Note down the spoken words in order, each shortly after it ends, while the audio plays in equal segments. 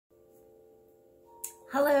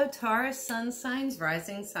Hello, Taurus, sun signs,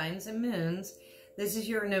 rising signs, and moons. This is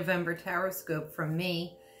your November Tarotscope from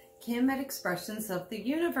me, Kim at Expressions of the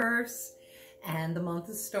Universe. And the month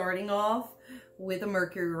is starting off with a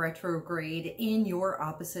Mercury retrograde in your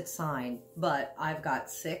opposite sign. But I've got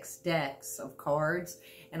 6 decks of cards,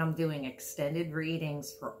 and I'm doing extended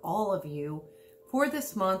readings for all of you for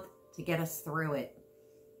this month to get us through it.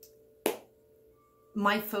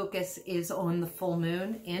 My focus is on the full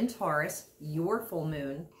moon in Taurus, your full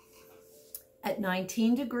moon, at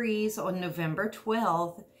 19 degrees on November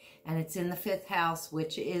 12th, and it's in the 5th house,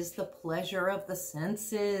 which is the pleasure of the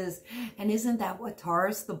senses. And isn't that what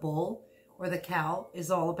Taurus, the bull or the cow, is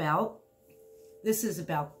all about? This is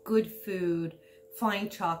about good food, fine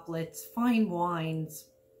chocolates, fine wines,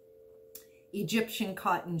 Egyptian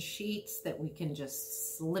cotton sheets that we can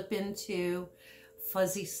just slip into,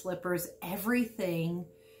 fuzzy slippers, everything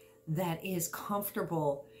that is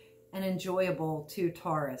comfortable and enjoyable to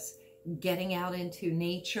Taurus. Getting out into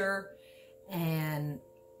nature and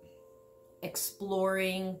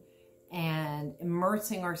exploring and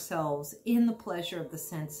immersing ourselves in the pleasure of the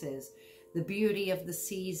senses, the beauty of the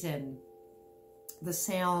season, the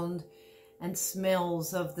sound and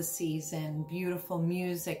smells of the season, beautiful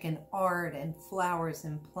music and art and flowers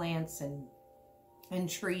and plants and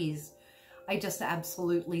trees. I just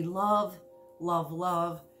absolutely love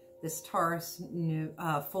this Taurus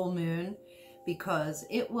full moon because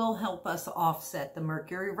it will help us offset the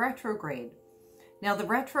Mercury retrograde. Now, the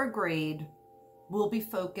retrograde will be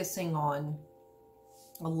focusing on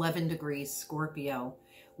 11 degrees Scorpio,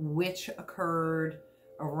 which occurred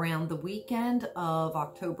around the weekend of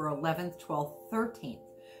October 11th, 12th, 13th.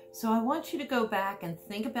 So I want you to go back and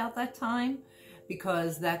think about that time,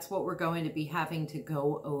 because that's what we're going to be having to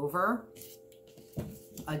go over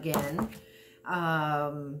again.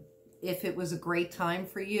 If it was a great time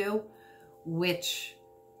for you, which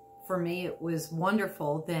for me it was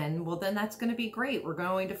wonderful, then that's going to be great. We're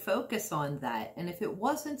going to focus on that. And if it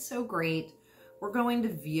wasn't so great, we're going to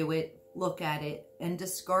view it, look at it, and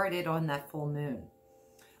discard it on that full moon.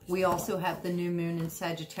 We also have the new moon in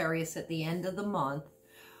Sagittarius at the end of the month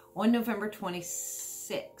on November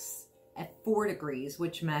 26th. At 4 degrees,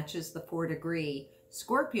 which matches the 4-degree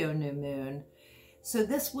Scorpio new moon. So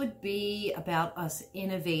this would be about us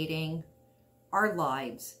innovating our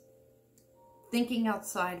lives, thinking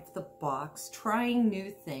outside of the box, trying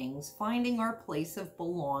new things, finding our place of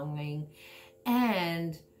belonging,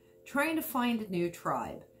 and trying to find a new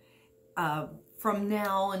tribe from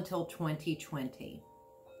now until 2020.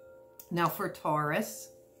 Now for Taurus,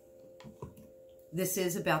 this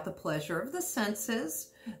is about the pleasure of the senses.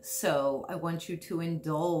 So I want you to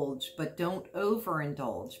indulge, but don't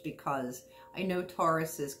overindulge, because I know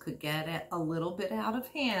Tauruses could get a little bit out of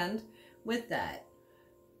hand with that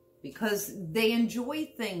because they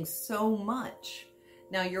enjoy things so much.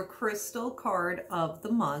 Now, your crystal card of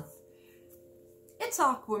the month, it's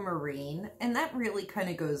aquamarine, and that really kind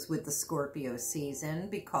of goes with the Scorpio season,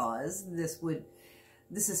 because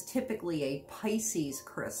this is typically a Pisces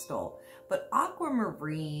crystal, but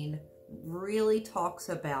aquamarine really talks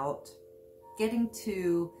about getting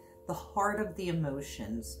to the heart of the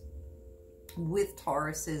emotions. With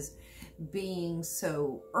Tauruses being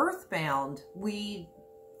so earthbound, I'm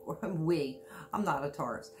not a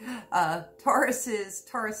Taurus.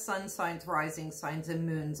 Taurus sun signs, rising signs, and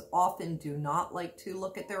moons often do not like to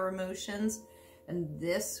look at their emotions. And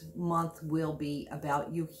this month will be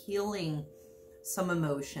about you healing some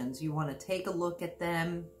emotions. You want to take a look at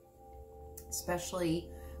them, especially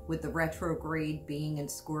with the retrograde being in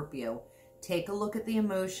Scorpio. Take a look at the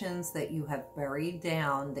emotions that you have buried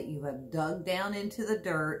down, that you have dug down into the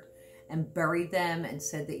dirt and buried them and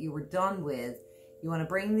said that you were done with. You want to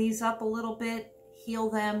bring these up a little bit, heal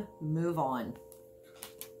them, move on.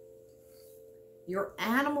 Your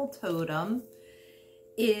animal totem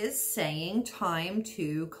is saying time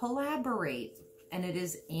to collaborate, and it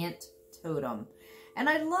is ant totem. And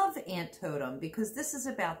I love ant totem because this is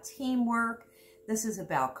about teamwork. This is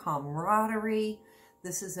about camaraderie.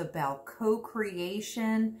 This is about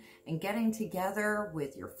co-creation and getting together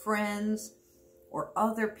with your friends or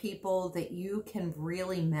other people that you can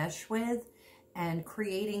really mesh with and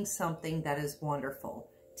creating something that is wonderful.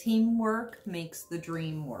 Teamwork makes the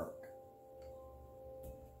dream work.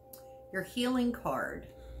 Your healing card.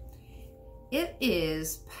 It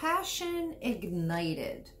is Passion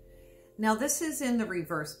Ignited. Now, this is in the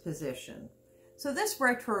reverse position. So this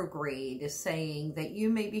retrograde is saying that you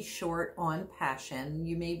may be short on passion,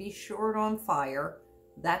 you may be short on fire.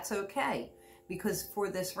 That's okay, because for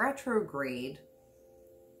this retrograde,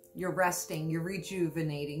 you're resting, you're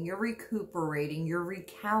rejuvenating, you're recuperating, you're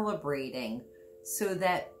recalibrating so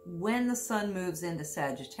that when the sun moves into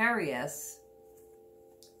Sagittarius,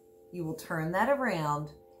 you will turn that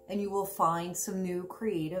around and you will find some new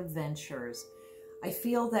creative ventures. I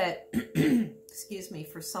feel that, excuse me,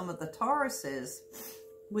 for some of the Tauruses,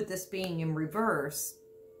 with this being in reverse,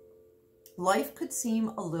 life could seem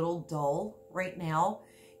a little dull right now.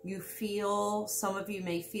 Some of you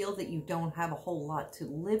may feel that you don't have a whole lot to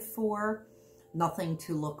live for, nothing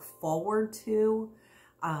to look forward to.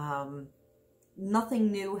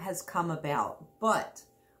 Nothing new has come about, but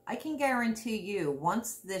I can guarantee you,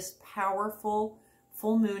 once this powerful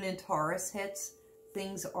full moon in Taurus hits,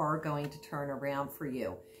 things are going to turn around for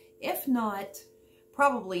you. If not,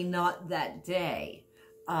 probably not that day.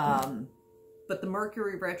 But the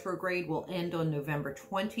Mercury retrograde will end on November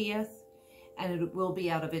 20th, and it will be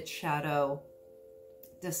out of its shadow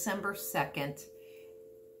December 2nd.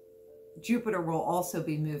 Jupiter will also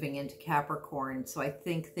be moving into Capricorn, so I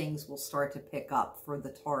think things will start to pick up for the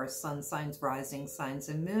Taurus sun signs, rising signs,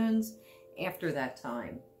 and moons after that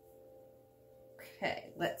time. Okay,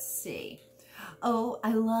 let's see. Oh,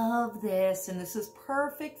 I love this, and this is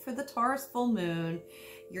perfect for the Taurus full moon.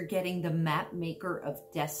 You're getting the Map Maker of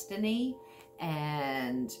Destiny,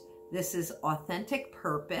 and this is authentic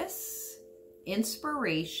purpose,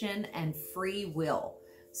 inspiration, and free will.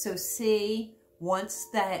 So see, once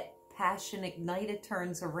that passion ignited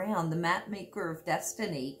turns around, the Map Maker of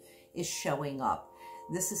Destiny is showing up.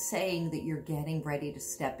 This is saying that you're getting ready to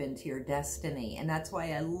step into your destiny. And that's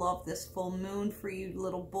why I love this full moon for you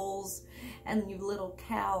little bulls and you little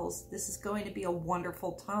cows. This is going to be a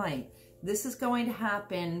wonderful time. This is going to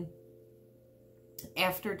happen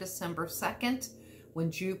after December 2nd,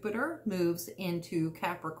 when Jupiter moves into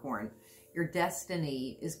Capricorn. Your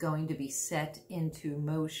destiny is going to be set into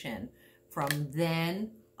motion from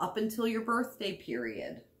then up until your birthday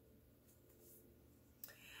period.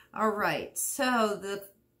 All right, so the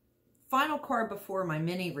final card before my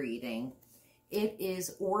mini reading, it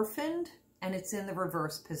is Orphaned, and it's in the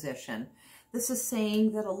reverse position. This is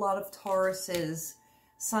saying that a lot of Taurus's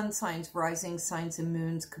sun signs, rising signs, and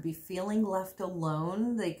moons could be feeling left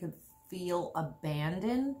alone. They could feel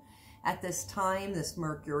abandoned at this time. This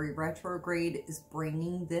Mercury retrograde is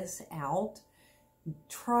bringing this out.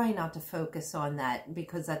 Try not to focus on that,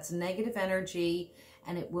 because that's negative energy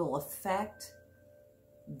and it will affect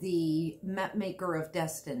the Map Maker of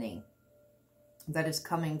Destiny that is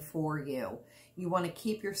coming for you. You want to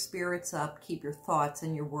keep your spirits up, keep your thoughts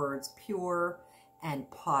and your words pure and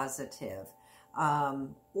positive.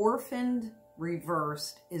 Orphaned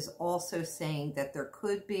reversed is also saying that there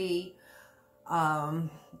could be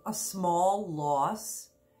a small loss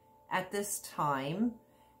at this time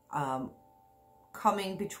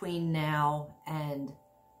coming between now and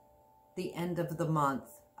the end of the month.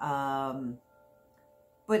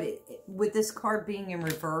 But with this card being in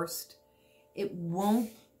reversed, it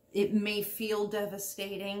may feel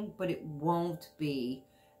devastating, but it won't be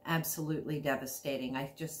absolutely devastating.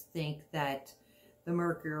 I just think that the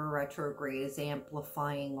Mercury retrograde is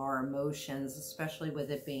amplifying our emotions, especially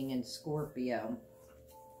with it being in Scorpio.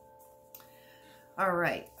 All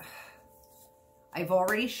right. I've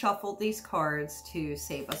already shuffled these cards to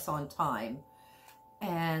save us on time.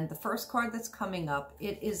 And the first card that's coming up,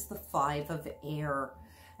 it is the Five of Air.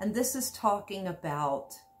 And this is talking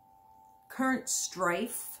about current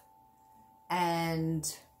strife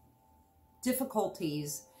and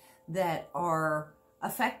difficulties that are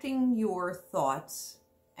affecting your thoughts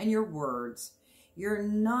and your words. You're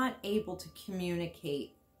not able to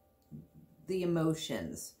communicate the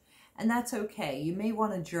emotions, and that's okay. You may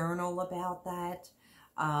want to journal about that.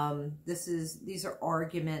 These are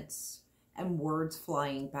arguments and words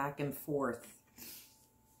flying back and forth.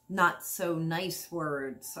 Not so nice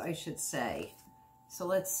words, I should say. So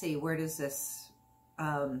let's see, where does this,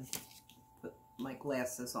 put my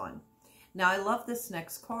glasses on. Now I love this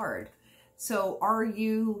next card. So are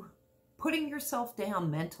you putting yourself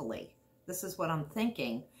down mentally? This is what I'm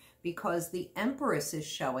thinking, because the Empress is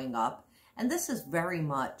showing up, and this is very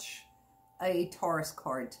much a Taurus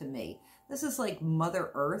card to me. This is like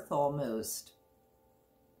Mother Earth almost.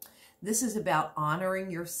 This is about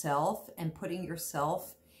honoring yourself and putting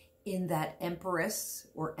yourself in that Empress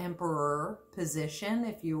or Emperor position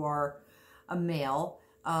if you are a male.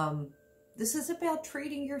 This is about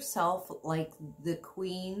treating yourself like the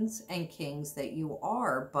queens and kings that you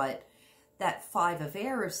are. But that Five of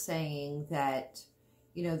Air is saying that,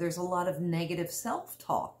 you know, there's a lot of negative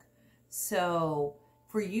self-talk. So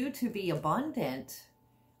for you to be abundant,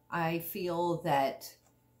 I feel that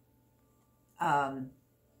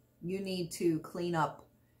you need to clean up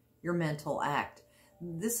your mental act.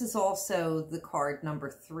 this is also the card number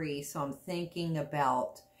 3. So I'm thinking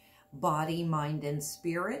about body, mind, and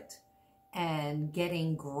spirit, and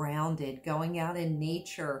getting grounded, going out in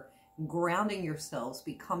nature, grounding yourselves,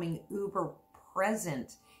 becoming uber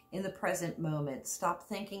present in the present moment. Stop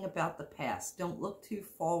thinking about the past. Don't look too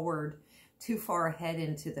forward, too far ahead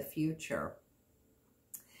into the future.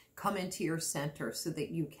 Come into your center so that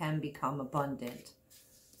you can become abundant.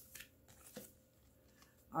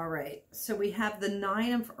 All right, so we have the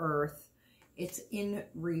 9 of Earth. It's in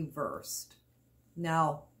reversed.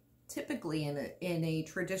 Now, typically in a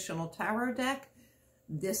traditional tarot deck,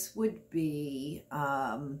 this would be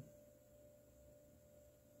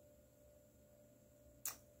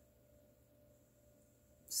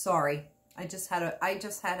sorry, I just had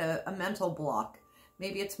a mental block.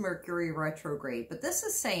 Maybe it's Mercury retrograde, but this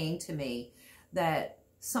is saying to me that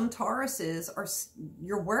some Tauruses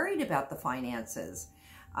you're worried about the finances.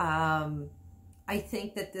 I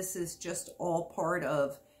think that this is just all part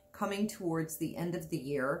of coming towards the end of the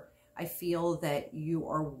year. I feel that you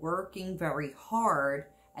are working very hard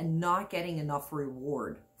and not getting enough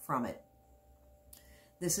reward from it.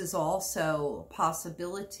 This is also a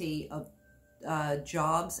possibility of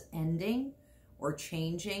jobs ending or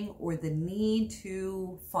changing, or the need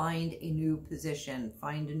to find a new position,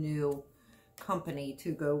 find a new company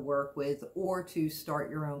to go work with, or to start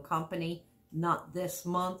your own company. Not this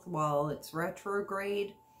month while it's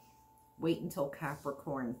retrograde. Wait until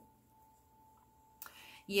Capricorn.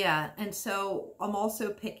 Yeah, and so I'm also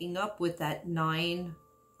picking up with that 9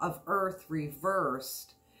 of Earth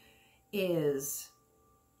reversed is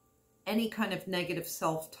any kind of negative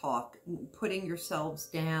self-talk, putting yourselves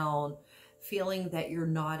down, feeling that you're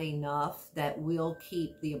not enough, that will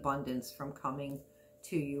keep the abundance from coming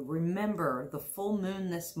to you. Remember, the full moon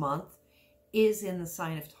this month is in the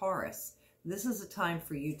sign of Taurus. This is a time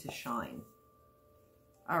for you to shine.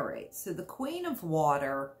 All right, so the Queen of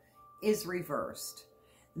Water is reversed.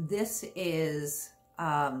 This is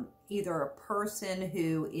either a person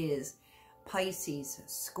who is Pisces,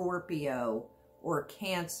 Scorpio, or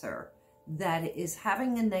Cancer that is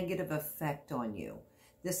having a negative effect on you.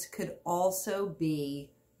 This could also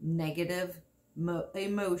be negative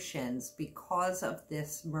emotions because of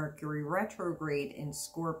this Mercury retrograde in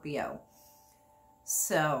Scorpio.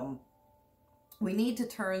 So we need to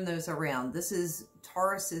turn those around.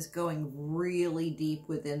 Taurus is going really deep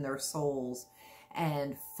within their souls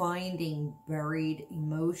and finding buried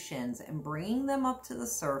emotions and bringing them up to the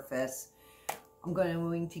surface. I'm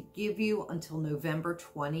going to give you until November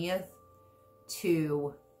 20th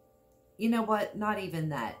to, you know what, not even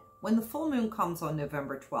that. When the full moon comes on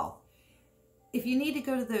November 12th, if you need to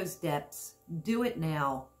go to those depths, do it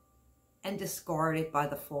now and discard it by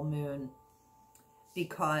the full moon,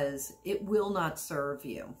 because it will not serve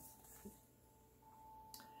you.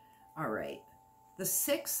 All right. The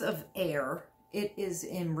 6 of Air, it is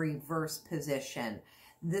in reverse position.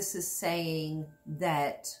 This is saying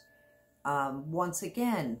that, once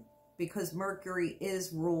again, because Mercury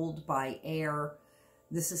is ruled by air,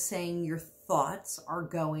 this is saying your thoughts are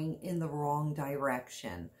going in the wrong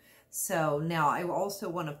direction. So now I also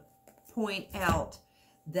want to point out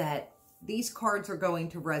that these cards are going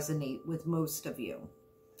to resonate with most of you.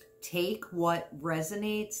 Take what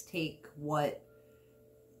resonates, take what,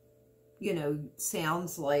 you know,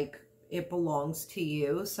 sounds like it belongs to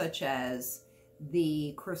you, such as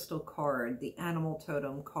the crystal card, the animal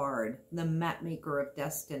totem card, the map maker of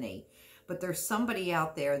destiny. But there's somebody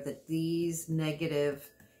out there that these negative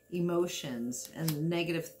emotions and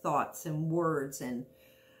negative thoughts and words and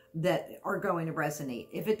that are going to resonate.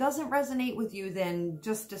 If it doesn't resonate with you, then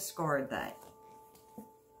just discard that.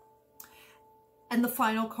 And the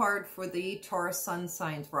final card for the Taurus sun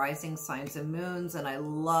signs, rising signs, and moons, and I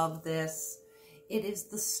love this. It is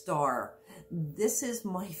the Star. This is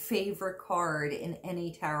my favorite card in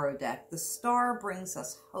any tarot deck. The Star brings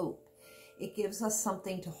us hope. It gives us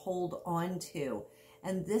something to hold on to.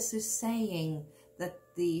 And this is saying that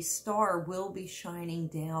the star will be shining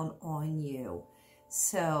down on you.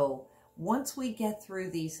 So once we get through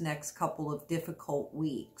these next couple of difficult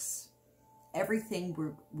weeks,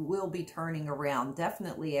 everything will be turning around,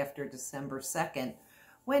 definitely after December 2nd,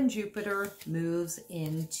 when Jupiter moves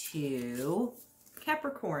into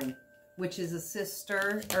Capricorn, which is a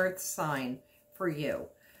sister Earth sign for you.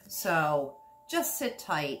 So just sit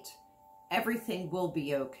tight. Everything will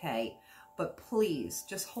be okay. But please,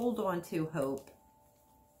 just hold on to hope.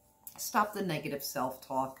 Stop the negative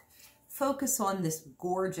self-talk. Focus on this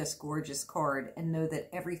gorgeous, gorgeous card and know that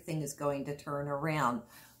everything is going to turn around.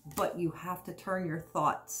 But you have to turn your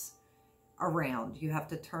thoughts around. You have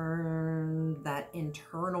to turn that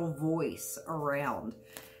internal voice around.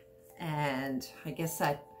 And I guess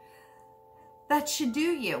that should do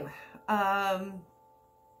you.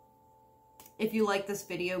 If you like this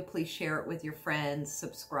video, please share it with your friends.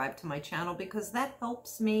 Subscribe to my channel because that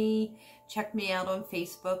helps me. Check me out on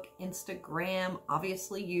Facebook, Instagram,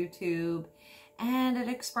 obviously YouTube, and at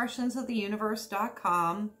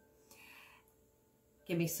expressionsoftheuniverse.com.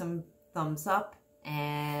 Give me some thumbs up,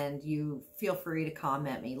 and you feel free to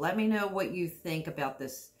comment me. Let me know what you think about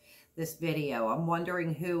this video. I'm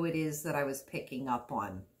wondering who it is that I was picking up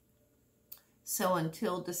on. So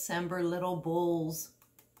until December, little bulls,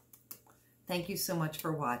 thank you so much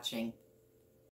for watching.